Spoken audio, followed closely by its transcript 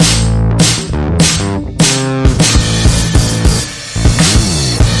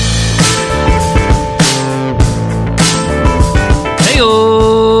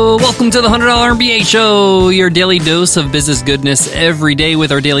Welcome to the $100 MBA Show, your daily dose of business goodness every day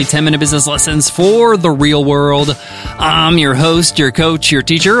with our daily 10-minute business lessons for the real world. I'm your host, your coach, your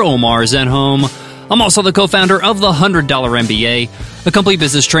teacher, Omar Zenhom. I'm also the co-founder of the $100 MBA, a complete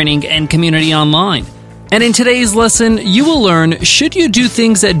business training and community online. And in today's lesson, you will learn, should you do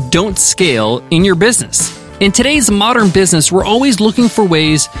things that don't scale in your business? In today's modern business, we're always looking for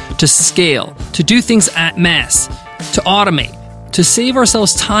ways to scale, to do things at mass, to automate, to save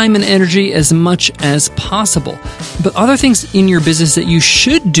ourselves time and energy as much as possible. But other things in your business that you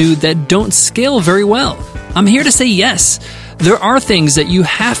should do that don't scale very well. I'm here to say yes. There are things that you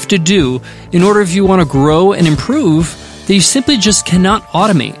have to do in order if you want to grow and improve that you simply just cannot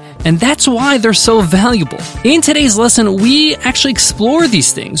automate. And that's why they're so valuable. In today's lesson, we actually explore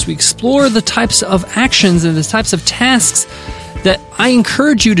these things. We explore the types of actions and the types of tasks that I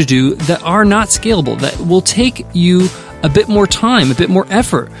encourage you to do that are not scalable, that will take you a bit more time, a bit more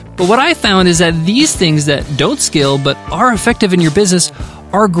effort. But what I found is that these things that don't scale but are effective in your business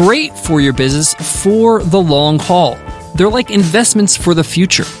are great for your business for the long haul. They're like investments for the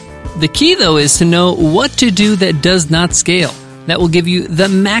future. The key, though, is to know what to do that does not scale. That will give you the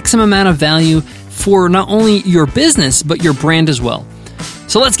maximum amount of value for not only your business, but your brand as well.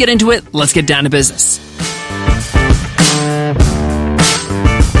 So let's get into it. Let's get down to business.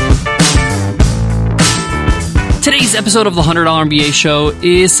 Today's episode of the $100 MBA Show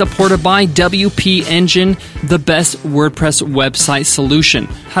is supported by WP Engine, the best WordPress website solution.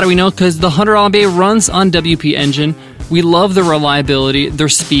 How do we know? Because the $100 MBA runs on WP Engine. We love their reliability, their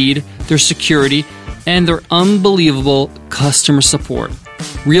speed, their security, and their unbelievable customer support.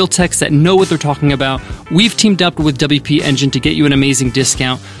 Real techs that know what they're talking about. We've teamed up with WP Engine to get you an amazing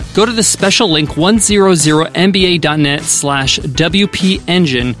discount. Go to the special link 100mba.net/WP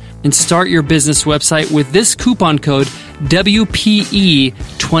Engine and start your business website with this coupon code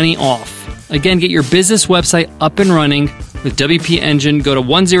WPE20OFF. Again, get your business website up and running with WP Engine. Go to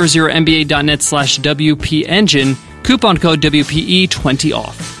 100mba.net/WP Engine, coupon code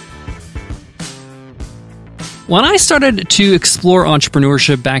WPE20OFF. When I started to explore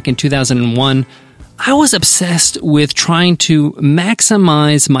entrepreneurship back in 2001, I was obsessed with trying to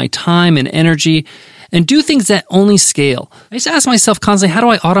maximize my time and energy and do things that only scale. I used to ask myself constantly, how do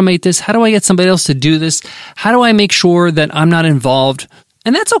I automate this? How do I get somebody else to do this? How do I make sure that I'm not involved?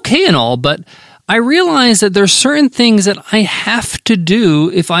 And that's okay and all, but I realized that there's certain things that I have to do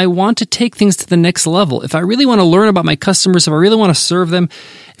if I want to take things to the next level. If I really want to learn about my customers, if I really want to serve them,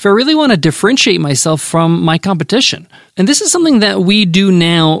 if I really want to differentiate myself from my competition. And this is something that we do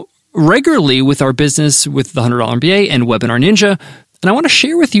now regularly with our business with the $100 MBA and Webinar Ninja. And I want to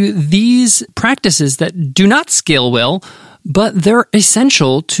share with you these practices that do not scale well, but they're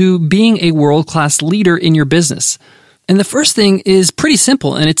essential to being a world-class leader in your business. And the first thing is pretty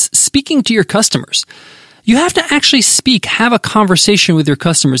simple, and it's speaking to your customers. You have to actually have a conversation with your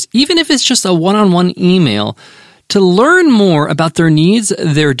customers, even if it's just a one-on-one email, to learn more about their needs,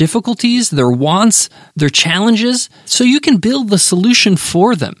 their difficulties, their wants, their challenges, so you can build the solution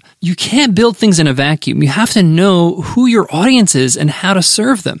for them. You can't build things in a vacuum. You have to know who your audience is and how to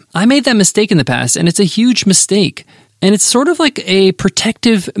serve them. I made that mistake in the past, and it's a huge mistake. And it's sort of like a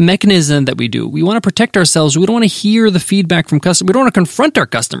protective mechanism that we do. We want to protect ourselves. We don't want to hear the feedback from customers. We don't want to confront our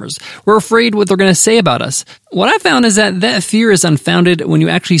customers. We're afraid what they're going to say about us. What I found is that fear is unfounded. When you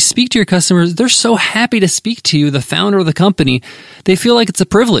actually speak to your customers, they're so happy to speak to you, the founder of the company. They feel like it's a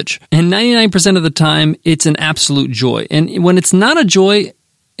privilege. And 99% of the time, it's an absolute joy. And when it's not a joy,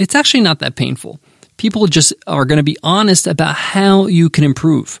 it's actually not that painful. People just are going to be honest about how you can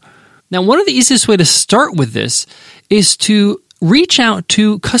improve. Now, one of the easiest way to start with this is to reach out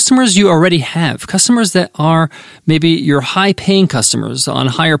to customers you already have, customers that are maybe your high-paying customers on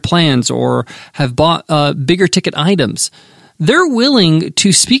higher plans or have bought bigger ticket items. They're willing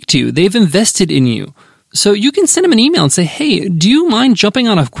to speak to you. They've invested in you. So you can send them an email and say, hey, do you mind jumping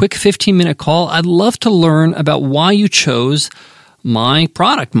on a quick 15-minute call? I'd love to learn about why you chose my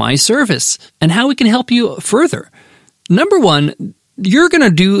product, my service, and how we can help you further. Number one, you're going to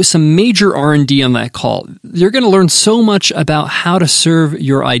do some major R&D on that call. You're going to learn so much about how to serve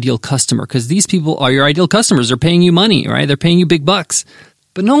your ideal customer because these people are your ideal customers. They're paying you money, right? They're paying you big bucks.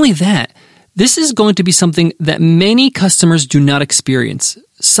 But not only that, this is going to be something that many customers do not experience.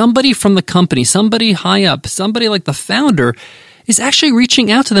 Somebody from the company, somebody high up, somebody like the founder is actually reaching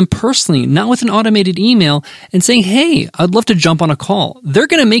out to them personally, not with an automated email, and saying, hey, I'd love to jump on a call. They're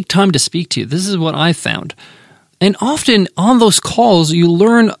going to make time to speak to you. This is what I've found. And often on those calls, you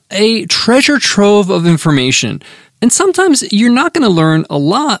learn a treasure trove of information. And sometimes you're not going to learn a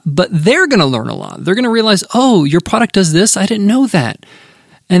lot, but they're going to learn a lot. They're going to realize, oh, your product does this? I didn't know that.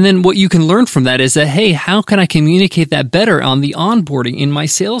 And then what you can learn from that is that, hey, how can I communicate that better on the onboarding, in my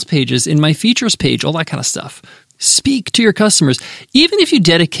sales pages, in my features page, all that kind of stuff. Speak to your customers. Even if you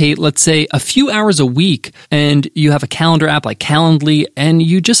dedicate, let's say, a few hours a week and you have a calendar app like Calendly and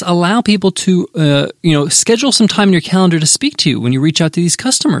you just allow people to, schedule some time in your calendar to speak to you when you reach out to these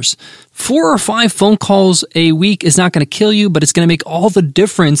customers. 4 or 5 phone calls a week is not going to kill you, but it's going to make all the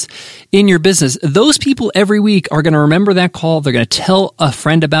difference in your business. Those people every week are going to remember that call. They're going to tell a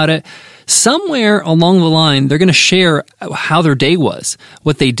friend about it. Somewhere along the line, they're going to share how their day was,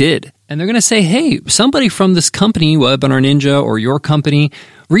 what they did. And they're going to say, hey, somebody from this company, Webinar Ninja or your company,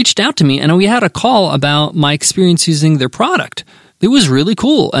 reached out to me and we had a call about my experience using their product. It was really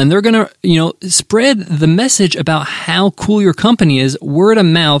cool. And they're going to, spread the message about how cool your company is. Word of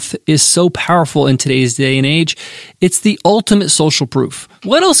mouth is so powerful in today's day and age. It's the ultimate social proof.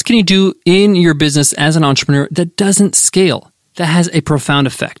 What else can you do in your business as an entrepreneur that doesn't scale, that has a profound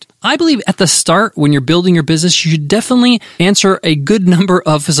effect? I believe at the start, when you're building your business, you should definitely answer a good number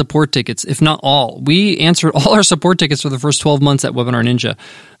of support tickets, if not all. We answered all our support tickets for the first 12 months at Webinar Ninja.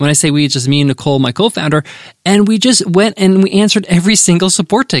 When I say we, it's just me and Nicole, my co-founder, and we just went and we answered every single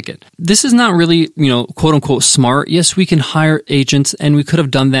support ticket. This is not really, quote unquote smart. Yes, we can hire agents and we could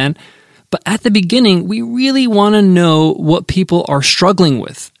have done that. But at the beginning, we really want to know what people are struggling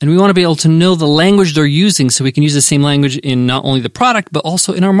with. And we want to be able to know the language they're using so we can use the same language in not only the product, but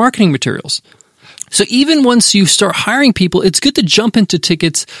also in our marketing materials. So even once you start hiring people, it's good to jump into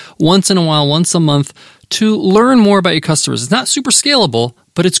tickets once in a while, once a month, to learn more about your customers. It's not super scalable,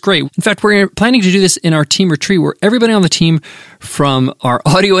 but it's great. In fact, we're planning to do this in our team retreat where everybody on the team, from our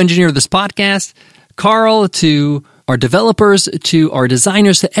audio engineer of this podcast, Carl, to our developers, to our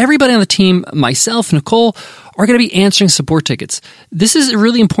designers, to everybody on the team, myself, Nicole, are going to be answering support tickets. This is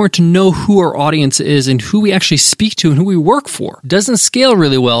really important to know who our audience is and who we actually speak to and who we work for. It doesn't scale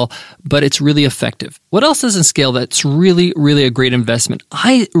really well, but it's really effective. What else doesn't scale that's really, really a great investment?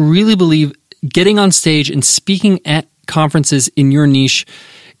 I really believe getting on stage and speaking at conferences in your niche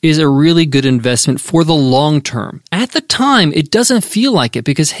is a really good investment for the long term. At the time, it doesn't feel like it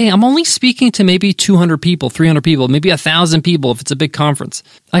because, hey, I'm only speaking to maybe 200 people, 300 people, maybe 1,000 people if it's a big conference.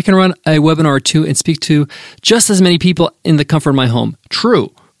 I can run a webinar or two and speak to just as many people in the comfort of my home.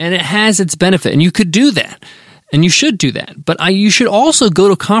 True. And it has its benefit. And you could do that. And you should do that. But you should also go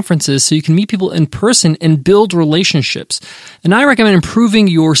to conferences so you can meet people in person and build relationships. And I recommend improving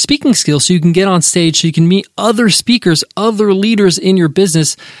your speaking skills so you can get on stage so you can meet other speakers, other leaders in your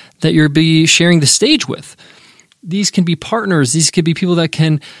business that you'll be sharing the stage with. These can be partners. These could be people that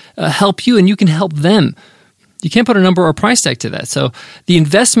can help you and you can help them. You can't put a number or a price tag to that. So the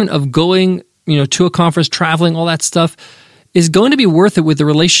investment of going, to a conference, traveling, all that stuff, is going to be worth it with the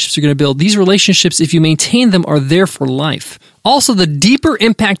relationships you're going to build. These relationships, if you maintain them, are there for life. Also, the deeper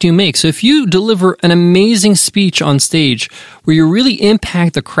impact you make. So if you deliver an amazing speech on stage where you really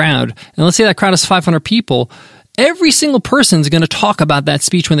impact the crowd, and let's say that crowd is 500 people, every single person is going to talk about that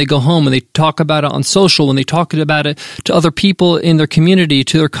speech when they go home, when they talk about it on social, when they talk about it to other people in their community,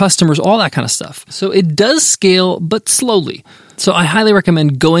 to their customers, all that kind of stuff. So it does scale, but slowly. So I highly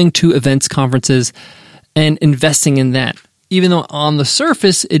recommend going to events, conferences, and investing in that. Even though on the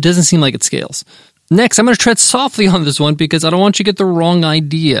surface, it doesn't seem like it scales. Next, I'm going to tread softly on this one because I don't want you to get the wrong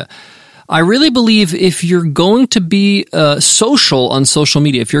idea. I really believe if you're going to be social on social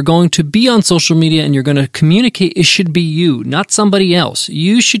media, if you're going to be on social media and you're going to communicate, it should be you, not somebody else.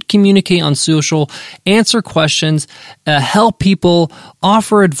 You should communicate on social, answer questions, help people,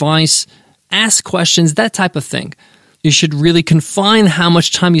 offer advice, ask questions, that type of thing. You should really confine how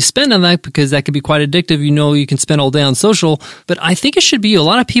much time you spend on that because that can be quite addictive. You can spend all day on social, but I think it should be you. A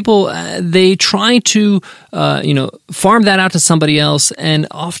lot of people, they try to, farm that out to somebody else, and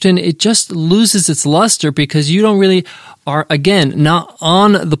often it just loses its luster because you don't really are, again, not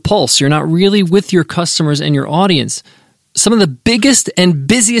on the pulse. You're not really with your customers and your audience. Some of the biggest and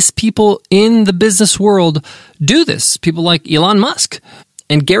busiest people in the business world do this. People like Elon Musk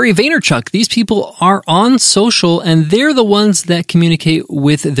and Gary Vaynerchuk. These people are on social and they're the ones that communicate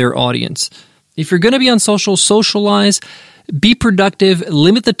with their audience. If you're going to be on social, socialize, be productive,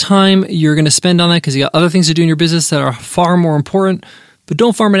 limit the time you're going to spend on that because you got other things to do in your business that are far more important, but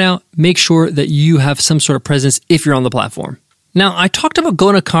don't farm it out. Make sure that you have some sort of presence if you're on the platform. Now, I talked about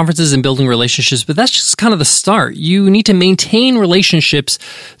going to conferences and building relationships, but that's just kind of the start. You need to maintain relationships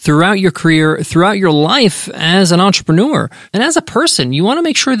throughout your career, throughout your life as an entrepreneur. And as a person, you want to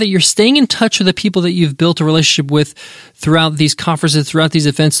make sure that you're staying in touch with the people that you've built a relationship with throughout these conferences, throughout these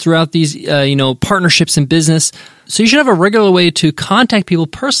events, throughout these, partnerships in business. So you should have a regular way to contact people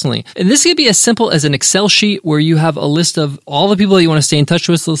personally. And this could be as simple as an Excel sheet where you have a list of all the people that you want to stay in touch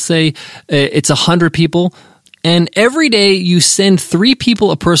with. Let's say it's 100 people. And every day you send 3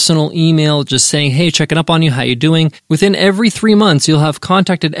 people a personal email just saying, hey, checking up on you, how you doing? Within every 3 months, you'll have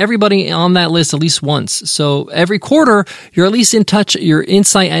contacted everybody on that list at least once. So every quarter, you're at least in touch, your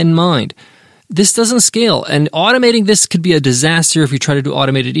insight and mind. This doesn't scale, and automating this could be a disaster if you try to do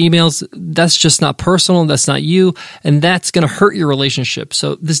automated emails. That's just not personal, that's not you, and that's going to hurt your relationship.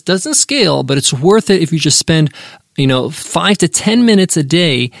 So this doesn't scale, but it's worth it if you just spend, 5 to 10 minutes a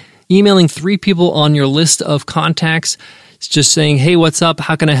day emailing 3 people on your list of contacts, just saying, hey, what's up?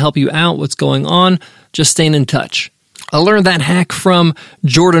 How can I help you out? What's going on? Just staying in touch. I learned that hack from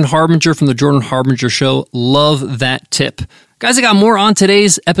Jordan Harbinger from the Jordan Harbinger Show. Love that tip. Guys, I got more on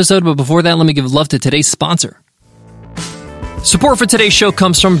today's episode, but before that, let me give love to today's sponsor. Support for today's show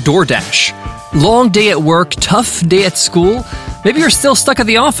comes from DoorDash. Long day at work, tough day at school. Maybe you're still stuck at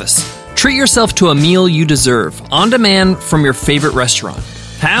the office. Treat yourself to a meal you deserve, on demand from your favorite restaurant.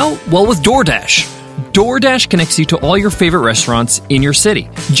 How? Well, with DoorDash. DoorDash connects you to all your favorite restaurants in your city.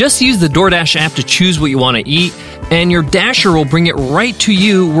 Just use the DoorDash app to choose what you want to eat, and your Dasher will bring it right to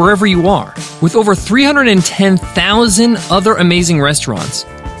you wherever you are. With over 310,000 other amazing restaurants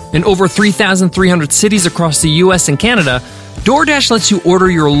in over 3,300 cities across the US and Canada, DoorDash lets you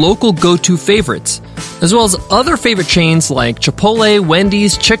order your local go-to favorites, as well as other favorite chains like Chipotle,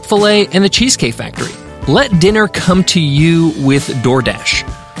 Wendy's, Chick-fil-A, and the Cheesecake Factory. Let dinner come to you with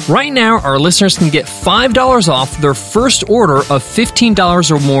DoorDash. Right now, our listeners can get $5 off their first order of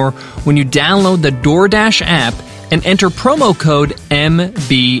 $15 or more when you download the DoorDash app and enter promo code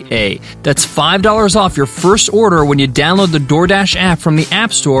MBA. That's $5 off your first order when you download the DoorDash app from the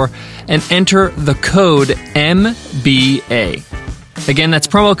App Store and enter the code MBA. Again, that's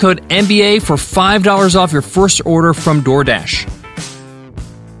promo code MBA for $5 off your first order from DoorDash.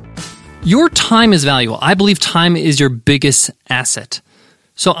 Your time is valuable. I believe time is your biggest asset.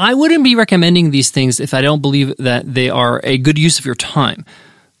 So I wouldn't be recommending these things if I don't believe that they are a good use of your time.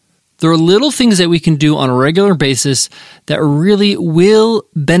 There are little things that we can do on a regular basis that really will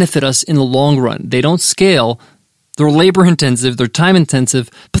benefit us in the long run. They don't scale. They're labor intensive. They're time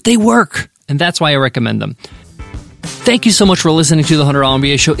intensive, but they work. And that's why I recommend them. Thank you so much for listening to the $100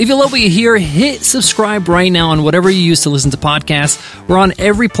 MBA Show. If you love what you hear, hit subscribe right now on whatever you use to listen to podcasts. We're on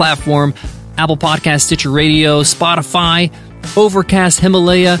every platform: Apple Podcasts, Stitcher Radio, Spotify, Overcast,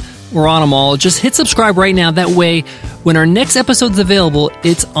 Himalaya. We're on them all. Just hit subscribe right now. That way, when our next episode's available,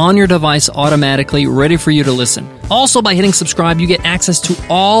 it's on your device automatically, ready for you to listen. Also, by hitting subscribe, you get access to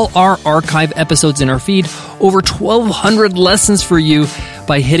all our archive episodes in our feed. Over 1,200 lessons for you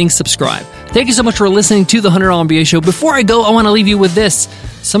by hitting subscribe. Thank you so much for listening to the $100 MBA Show. Before I go, I want to leave you with this.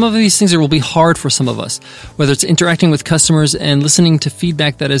 Some of these things will be hard for some of us, whether it's interacting with customers and listening to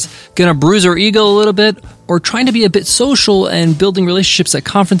feedback that is going to bruise our ego a little bit, or trying to be a bit social and building relationships at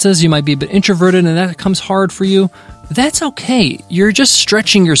conferences. You might be a bit introverted and that comes hard for you. That's okay. You're just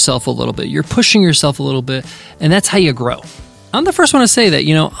stretching yourself a little bit. You're pushing yourself a little bit, and that's how you grow. I'm the first one to say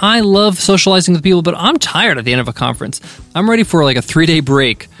that, I love socializing with people, but I'm tired at the end of a conference. I'm ready for like a 3-day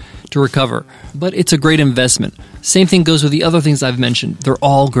break to recover, but it's a great investment. Same thing goes with the other things I've mentioned. They're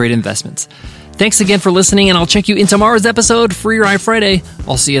all great investments. Thanks again for listening, and I'll check you in tomorrow's episode, Free Ride Friday.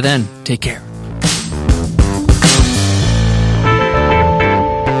 I'll see you then. Take care.